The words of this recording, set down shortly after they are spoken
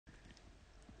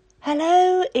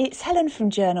Hello, it's Helen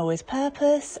from Journal with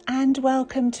Purpose and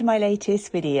welcome to my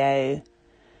latest video.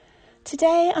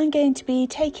 Today I'm going to be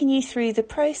taking you through the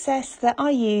process that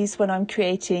I use when I'm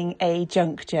creating a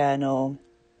junk journal.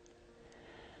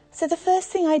 So the first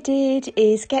thing I did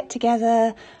is get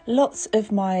together lots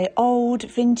of my old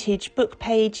vintage book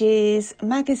pages,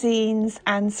 magazines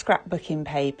and scrapbooking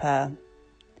paper.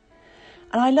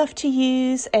 And I love to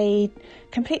use a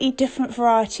completely different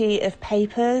variety of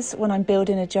papers when I'm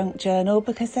building a junk journal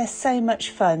because they're so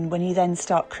much fun when you then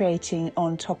start creating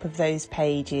on top of those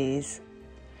pages.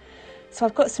 So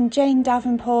I've got some Jane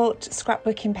Davenport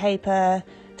scrapbooking paper,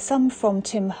 some from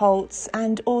Tim Holtz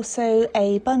and also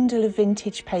a bundle of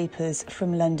vintage papers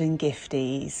from London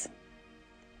Gifties.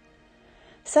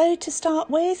 So to start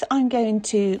with, I'm going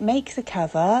to make the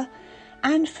cover.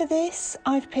 And for this,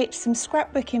 I've picked some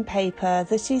scrapbooking paper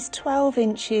that is 12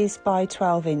 inches by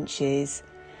 12 inches.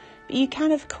 But you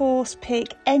can, of course,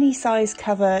 pick any size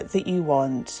cover that you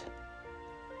want.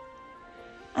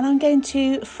 And I'm going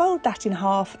to fold that in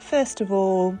half, first of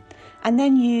all, and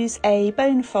then use a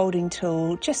bone folding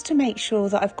tool just to make sure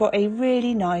that I've got a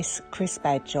really nice crisp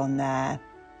edge on there.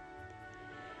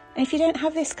 And if you don't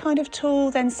have this kind of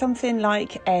tool, then something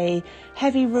like a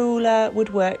heavy ruler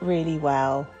would work really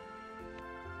well.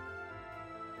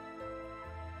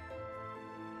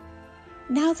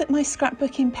 Now that my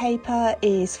scrapbooking paper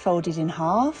is folded in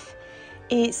half,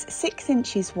 it's 6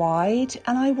 inches wide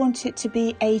and I want it to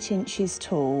be 8 inches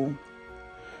tall.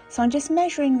 So I'm just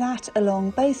measuring that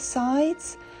along both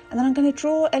sides and then I'm going to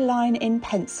draw a line in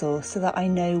pencil so that I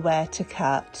know where to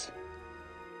cut.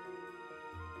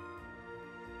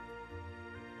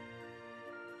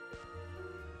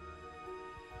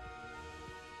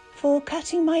 For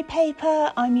cutting my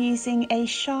paper, I'm using a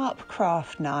sharp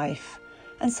craft knife.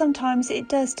 And sometimes it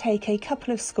does take a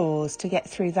couple of scores to get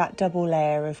through that double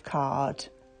layer of card.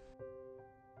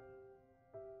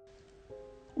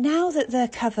 Now that the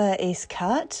cover is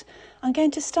cut, I'm going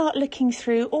to start looking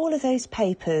through all of those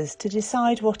papers to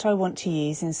decide what I want to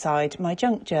use inside my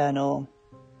junk journal.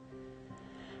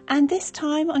 And this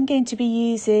time I'm going to be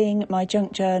using my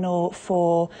junk journal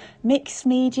for mixed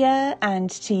media and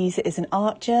to use it as an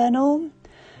art journal.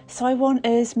 So I want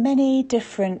as many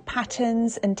different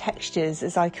patterns and textures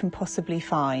as I can possibly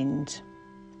find.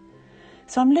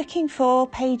 So I'm looking for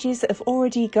pages that have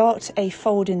already got a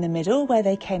fold in the middle where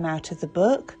they came out of the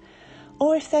book,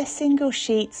 or if they're single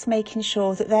sheets, making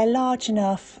sure that they're large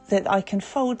enough that I can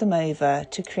fold them over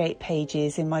to create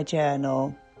pages in my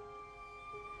journal.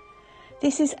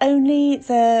 This is only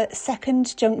the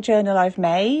second junk journal I've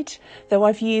made, though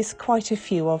I've used quite a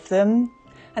few of them.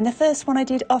 And the first one I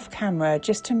did off camera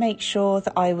just to make sure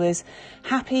that I was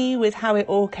happy with how it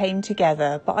all came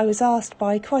together. But I was asked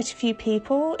by quite a few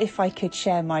people if I could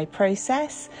share my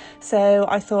process. So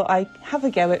I thought I'd have a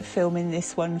go at filming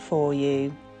this one for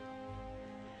you.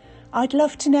 I'd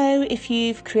love to know if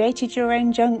you've created your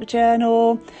own junk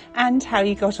journal and how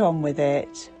you got on with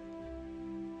it.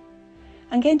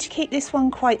 I'm going to keep this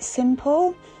one quite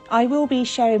simple. I will be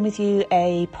sharing with you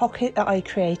a pocket that I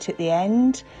create at the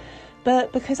end.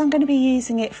 But because I'm going to be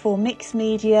using it for mixed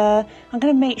media, I'm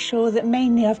going to make sure that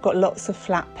mainly I've got lots of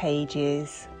flat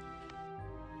pages.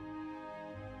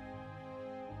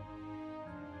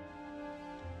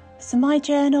 So my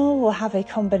journal will have a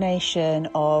combination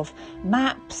of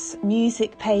maps,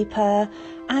 music paper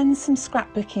and some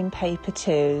scrapbooking paper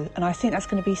too, and I think that's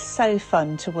going to be so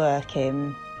fun to work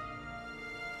in.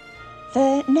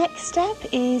 The next step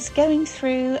is going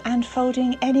through and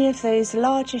folding any of those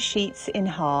larger sheets in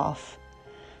half.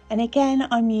 And again,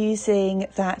 I'm using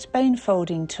that bone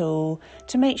folding tool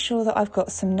to make sure that I've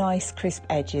got some nice crisp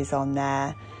edges on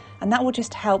there. And that will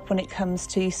just help when it comes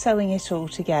to sewing it all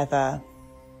together.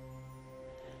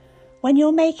 When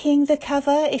you're making the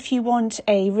cover, if you want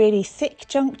a really thick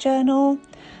junk journal,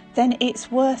 then it's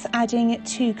worth adding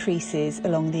 2 creases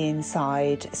along the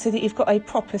inside so that you've got a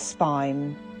proper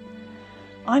spine.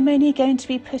 I'm only going to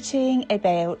be putting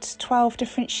about 12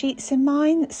 different sheets in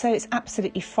mine, so it's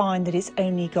absolutely fine that it's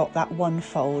only got that one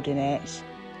fold in it.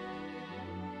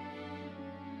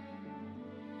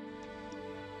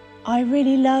 I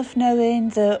really love knowing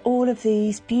that all of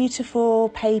these beautiful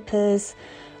papers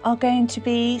are going to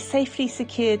be safely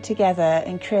secured together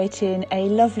and creating a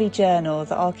lovely journal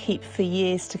that I'll keep for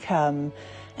years to come.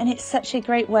 And it's such a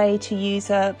great way to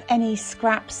use up any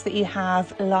scraps that you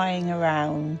have lying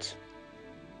around.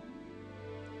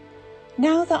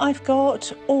 Now that I've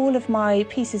got all of my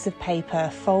pieces of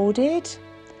paper folded,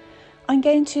 I'm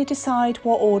going to decide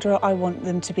what order I want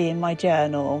them to be in my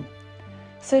journal.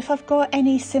 So if I've got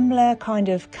any similar kind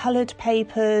of coloured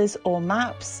papers or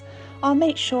maps, I'll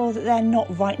make sure that they're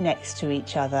not right next to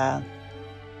each other.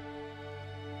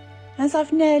 As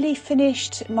I've nearly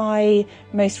finished my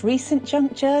most recent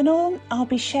junk journal, I'll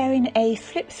be sharing a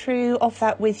flip through of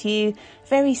that with you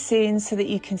very soon so that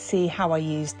you can see how I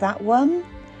used that one.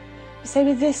 So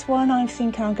with this one, I'm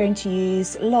thinking I'm going to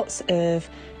use lots of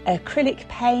acrylic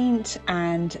paint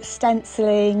and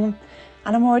stenciling,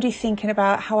 and I'm already thinking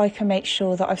about how I can make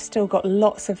sure that I've still got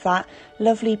lots of that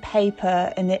lovely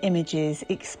paper and the images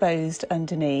exposed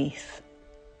underneath.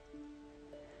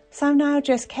 So I'm now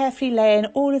just carefully laying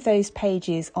all of those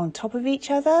pages on top of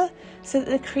each other so that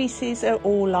the creases are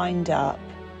all lined up.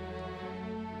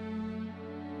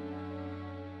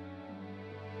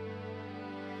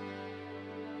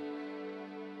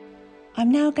 I'm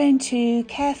now going to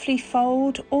carefully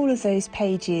fold all of those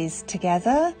pages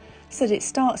together so that it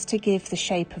starts to give the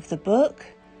shape of the book,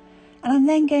 and I'm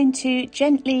then going to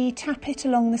gently tap it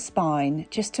along the spine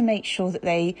just to make sure that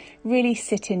they really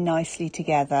sit in nicely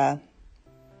together.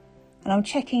 And I'm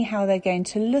checking how they're going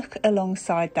to look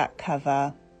alongside that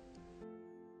cover.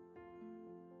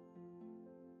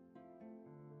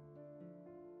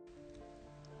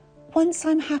 Once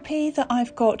I'm happy that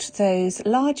I've got those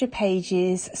larger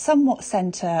pages somewhat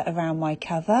centre around my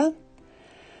cover,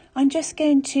 I'm just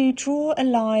going to draw a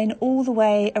line all the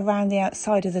way around the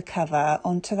outside of the cover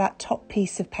onto that top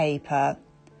piece of paper.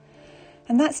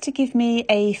 And that's to give me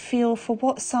a feel for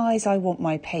what size I want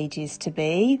my pages to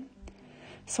be.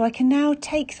 So I can now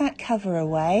take that cover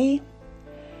away,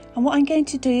 and what I'm going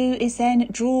to do is then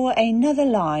draw another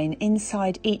line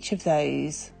inside each of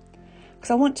those,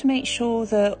 because I want to make sure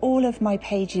that all of my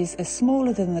pages are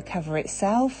smaller than the cover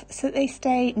itself so that they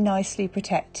stay nicely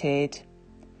protected.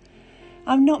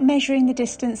 I'm not measuring the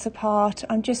distance apart,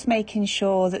 I'm just making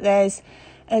sure that there's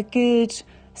a good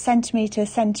centimetre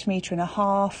and a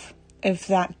half of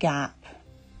that gap.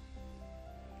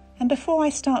 And before I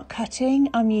start cutting,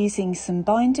 I'm using some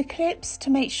binder clips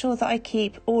to make sure that I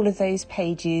keep all of those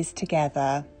pages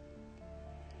together.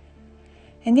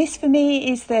 And this for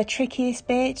me is the trickiest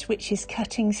bit, which is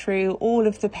cutting through all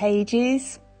of the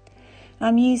pages.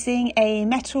 I'm using a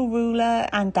metal ruler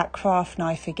and that craft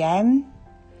knife again.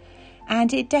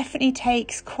 And it definitely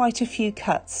takes quite a few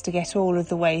cuts to get all of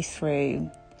the way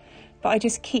through. But I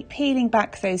just keep peeling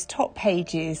back those top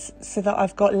pages so that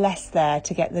I've got less there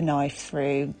to get the knife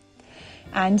through.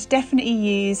 And definitely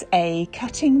use a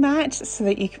cutting mat so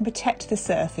that you can protect the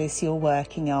surface you're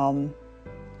working on.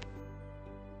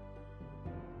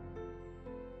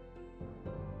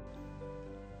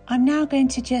 I'm now going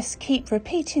to just keep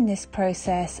repeating this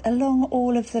process along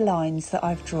all of the lines that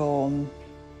I've drawn.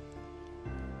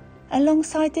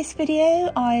 Alongside this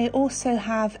video, I also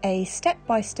have a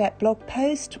step-by-step blog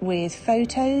post with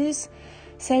photos.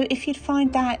 So if you'd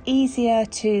find that easier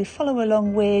to follow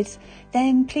along with,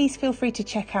 then please feel free to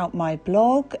check out my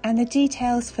blog, and the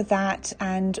details for that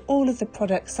and all of the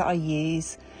products that I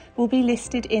use will be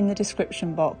listed in the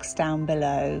description box down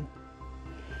below.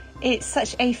 It's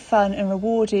such a fun and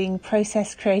rewarding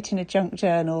process creating a junk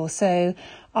journal, so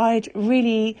I'd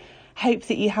really hope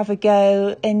that you have a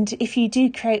go, and if you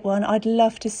do create one, I'd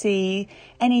love to see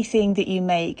anything that you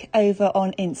make over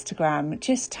on Instagram.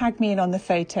 Just tag me in on the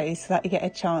photos so that you get a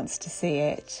chance to see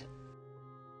it.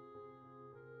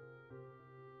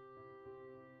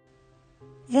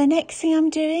 The next thing I'm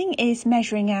doing is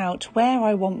measuring out where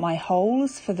I want my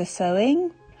holes for the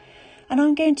sewing, and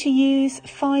I'm going to use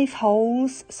 5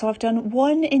 holes. So I've done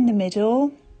 1 in the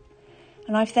middle,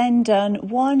 and I've then done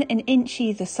 1 an inch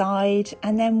either side,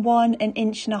 and then 1 1.5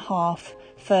 inches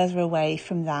further away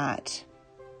from that.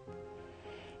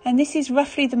 And this is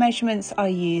roughly the measurements I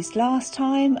used last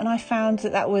time, and I found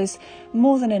that that was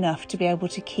more than enough to be able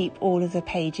to keep all of the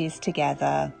pages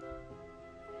together.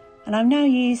 And I'm now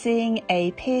using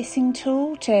a piercing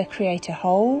tool to create a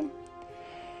hole.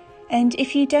 And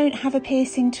if you don't have a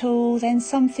piercing tool, then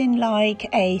something like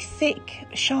a thick,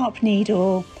 sharp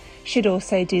needle should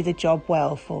also do the job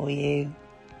well for you.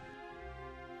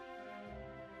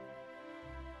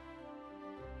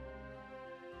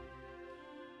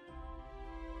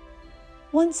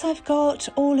 Once I've got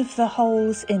all of the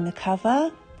holes in the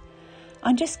cover,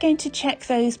 I'm just going to check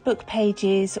those book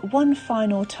pages one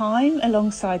final time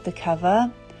alongside the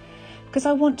cover, because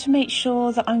I want to make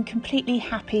sure that I'm completely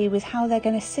happy with how they're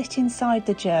going to sit inside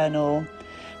the journal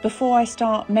before I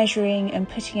start measuring and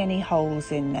putting any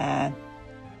holes in there.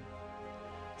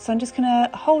 So I'm just going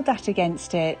to hold that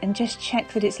against it and just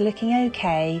check that it's looking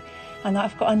okay and that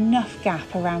I've got enough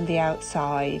gap around the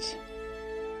outside.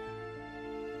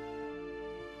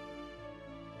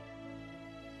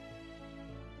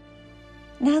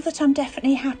 Now that I'm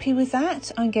definitely happy with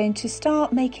that, I'm going to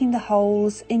start making the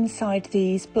holes inside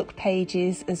these book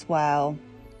pages as well.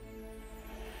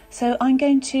 So I'm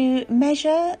going to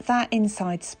measure that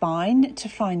inside spine to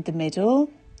find the middle,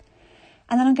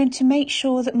 and then I'm going to make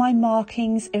sure that my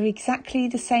markings are exactly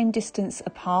the same distance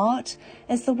apart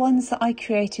as the ones that I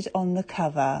created on the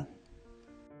cover.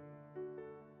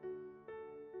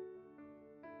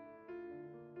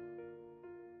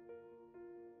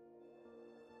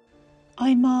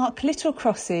 I mark little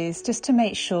crosses just to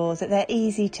make sure that they're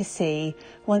easy to see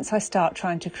once I start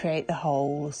trying to create the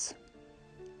holes.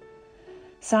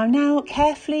 So I'm now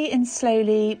carefully and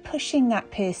slowly pushing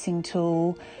that piercing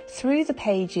tool through the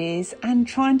pages and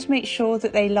trying to make sure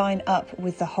that they line up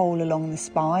with the hole along the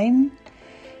spine.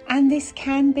 And this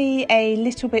can be a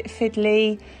little bit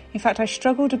fiddly. In fact, I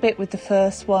struggled a bit with the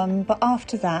first one, but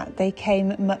after that they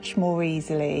came much more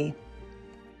easily.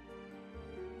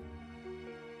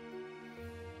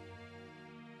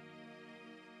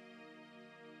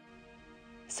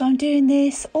 So I'm doing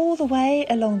this all the way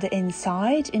along the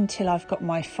inside until I've got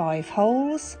my 5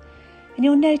 holes, and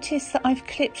you'll notice that I've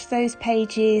clipped those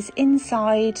pages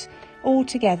inside all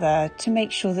together to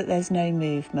make sure that there's no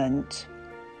movement.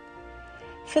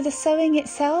 For the sewing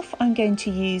itself, I'm going to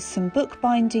use some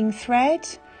bookbinding thread,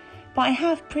 but I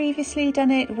have previously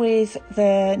done it with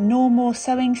the normal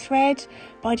sewing thread,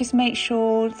 but I just make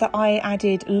sure that I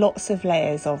added lots of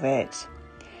layers of it.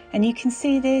 And you can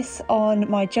see this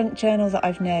on my junk journal that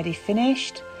I've nearly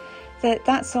finished,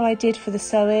 that's all I did for the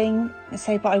sewing.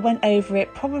 But I went over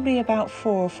it probably about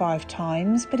 4 or 5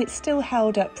 times, but it still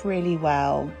held up really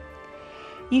well.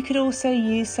 You could also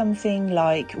use something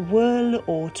like wool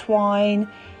or twine,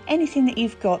 anything that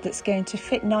you've got that's going to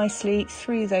fit nicely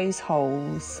through those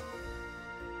holes.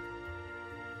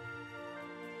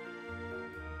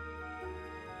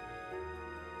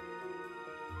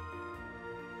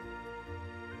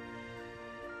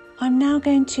 I'm now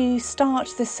going to start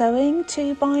the sewing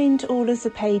to bind all of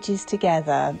the pages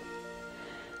together.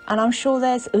 And I'm sure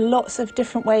there's lots of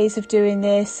different ways of doing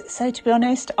this. So to be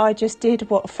honest, I just did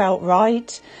what felt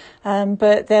right.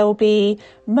 But there'll be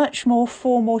much more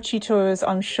formal tutorials,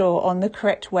 I'm sure, on the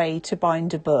correct way to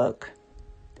bind a book.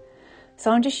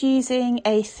 So I'm just using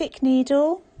a thick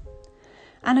needle,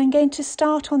 and I'm going to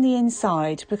start on the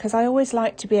inside because I always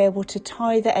like to be able to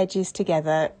tie the edges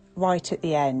together right at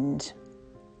the end.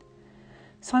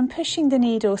 So I'm pushing the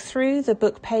needle through the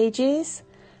book pages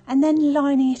and then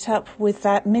lining it up with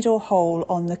that middle hole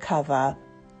on the cover.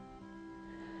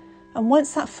 And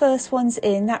once that first one's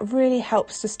in, that really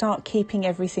helps to start keeping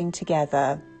everything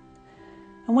together.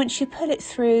 And once you pull it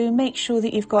through, make sure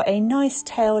that you've got a nice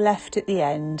tail left at the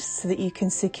end so that you can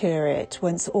secure it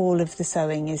once all of the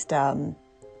sewing is done.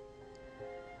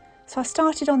 So I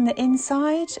started on the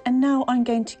inside, and now I'm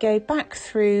going to go back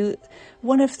through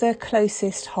one of the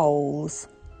closest holes.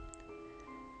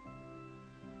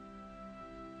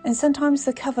 And sometimes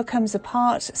the cover comes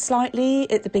apart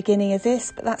slightly at the beginning of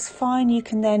this, but that's fine. You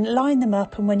can then line them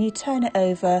up, and when you turn it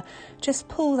over, just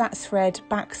pull that thread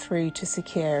back through to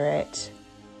secure it.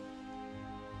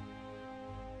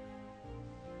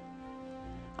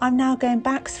 I'm now going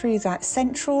back through that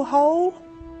central hole,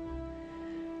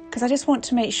 because I just want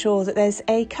to make sure that there's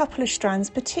a couple of strands,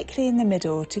 particularly in the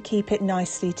middle, to keep it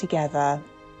nicely together.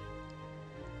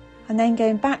 And then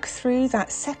going back through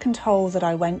that second hole that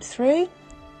I went through,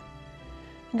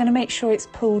 I'm going to make sure it's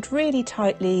pulled really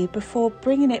tightly before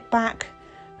bringing it back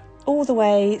all the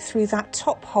way through that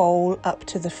top hole up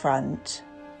to the front.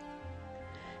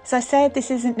 As I said,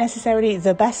 this isn't necessarily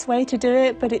the best way to do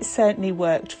it, but it certainly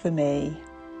worked for me.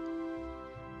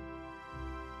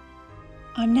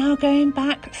 I'm now going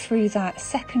back through that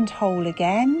second hole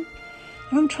again,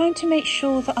 and I'm trying to make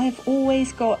sure that I've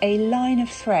always got a line of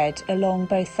thread along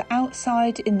both the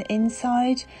outside and the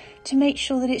inside to make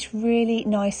sure that it's really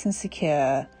nice and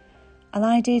secure. And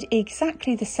I did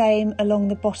exactly the same along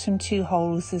the bottom 2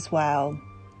 holes as well.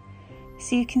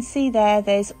 So you can see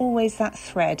there's always that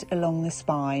thread along the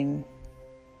spine.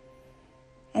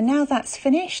 And now that's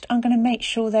finished, I'm going to make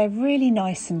sure they're really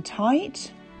nice and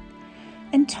tight,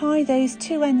 and tie those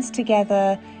 2 ends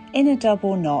together in a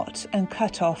double knot and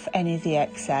cut off any of the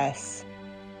excess.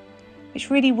 It's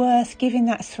really worth giving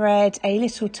that thread a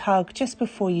little tug just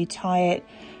before you tie it,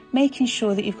 making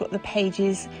sure that you've got the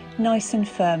pages nice and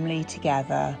firmly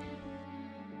together.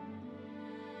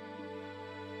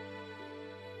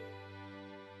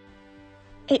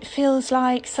 It feels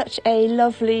like such a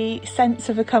lovely sense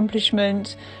of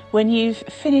accomplishment when you've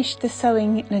finished the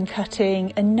sewing and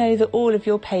cutting and know that all of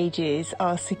your pages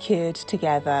are secured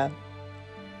together.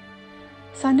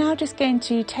 So I'm now just going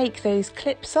to take those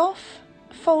clips off,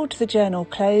 fold the journal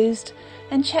closed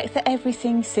and check that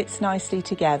everything sits nicely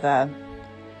together.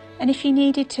 And if you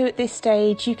needed to at this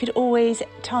stage, you could always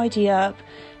tidy up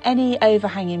any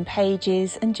overhanging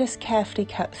pages and just carefully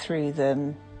cut through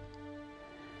them.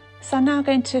 So I'm now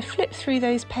going to flip through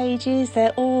those pages.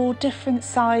 They're all different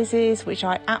sizes, which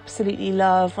I absolutely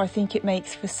love. I think it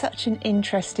makes for such an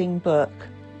interesting book.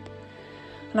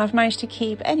 And I've managed to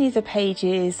keep any of the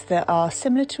pages that are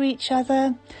similar to each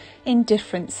other in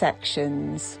different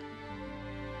sections.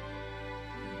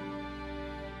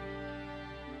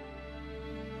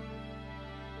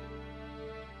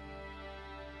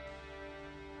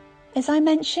 As I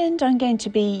mentioned, I'm going to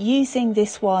be using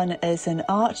this one as an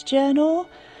art journal.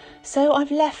 So I've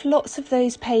left lots of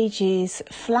those pages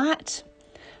flat,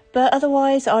 but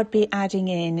otherwise I'd be adding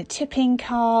in tipping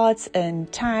cards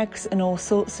and tags and all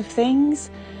sorts of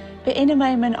things. But in a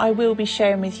moment I will be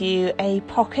sharing with you a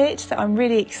pocket that I'm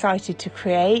really excited to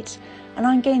create, and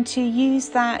I'm going to use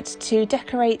that to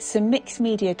decorate some mixed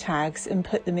media tags and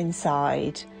put them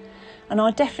inside. And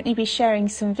I'll definitely be sharing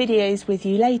some videos with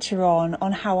you later on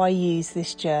how I use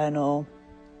this journal.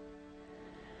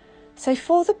 So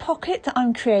for the pocket that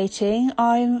I'm creating,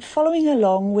 I'm following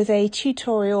along with a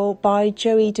tutorial by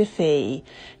Joey Defee,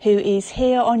 who is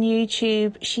here on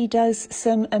YouTube. She does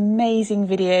some amazing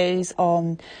videos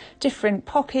on different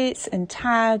pockets and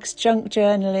tags, junk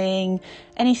journaling,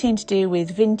 anything to do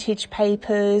with vintage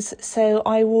papers. So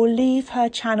I will leave her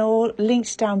channel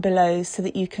linked down below so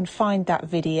that you can find that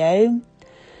video.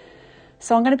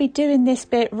 So I'm going to be doing this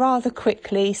bit rather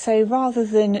quickly, so rather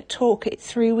than talk it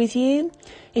through with you,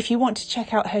 if you want to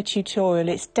check out her tutorial,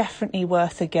 it's definitely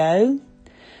worth a go.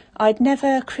 I'd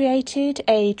never created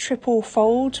a triple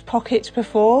fold pocket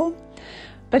before,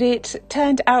 but it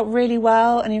turned out really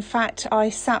well, and in fact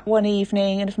I sat one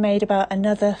evening and have made about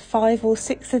another 5 or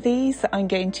 6 of these that I'm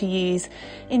going to use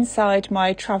inside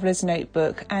my traveller's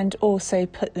notebook and also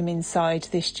put them inside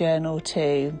this journal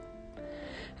too.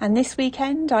 And this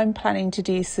weekend I'm planning to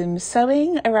do some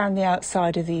sewing around the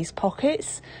outside of these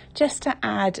pockets just to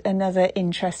add another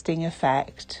interesting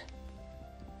effect.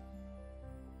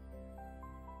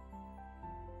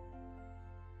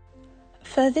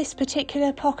 For this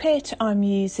particular pocket I'm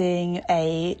using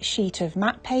a sheet of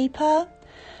matte paper,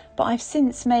 but I've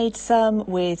since made some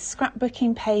with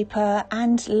scrapbooking paper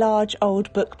and large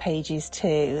old book pages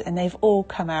too, and they've all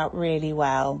come out really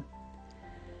well.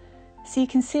 So you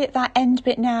can see at that end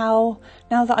bit now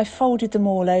that I've folded them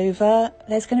all over,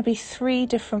 there's going to be 3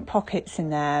 different pockets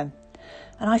in there.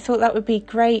 And I thought that would be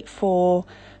great for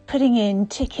putting in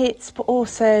tickets, but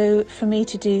also for me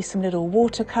to do some little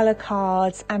watercolour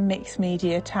cards and mixed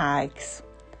media tags.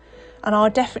 And I'll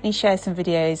definitely share some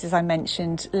videos, as I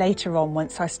mentioned, later on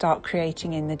once I start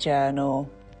creating in the journal.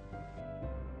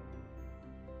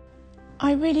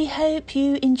 I really hope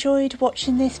you enjoyed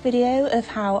watching this video of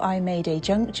how I made a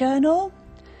junk journal.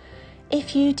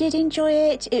 If you did enjoy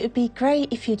it, it would be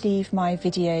great if you'd leave my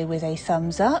video with a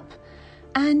thumbs up.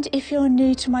 And if you're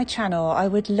new to my channel, I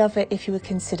would love it if you would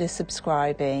consider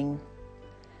subscribing.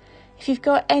 If you've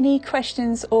got any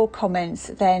questions or comments,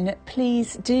 then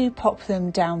please do pop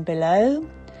them down below.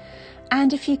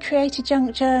 And if you create a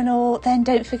junk journal, then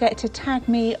don't forget to tag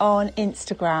me on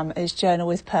Instagram as Journal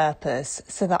with Purpose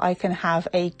so that I can have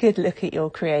a good look at your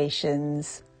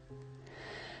creations.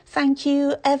 Thank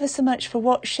you ever so much for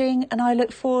watching, and I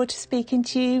look forward to speaking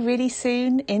to you really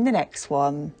soon in the next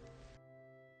one.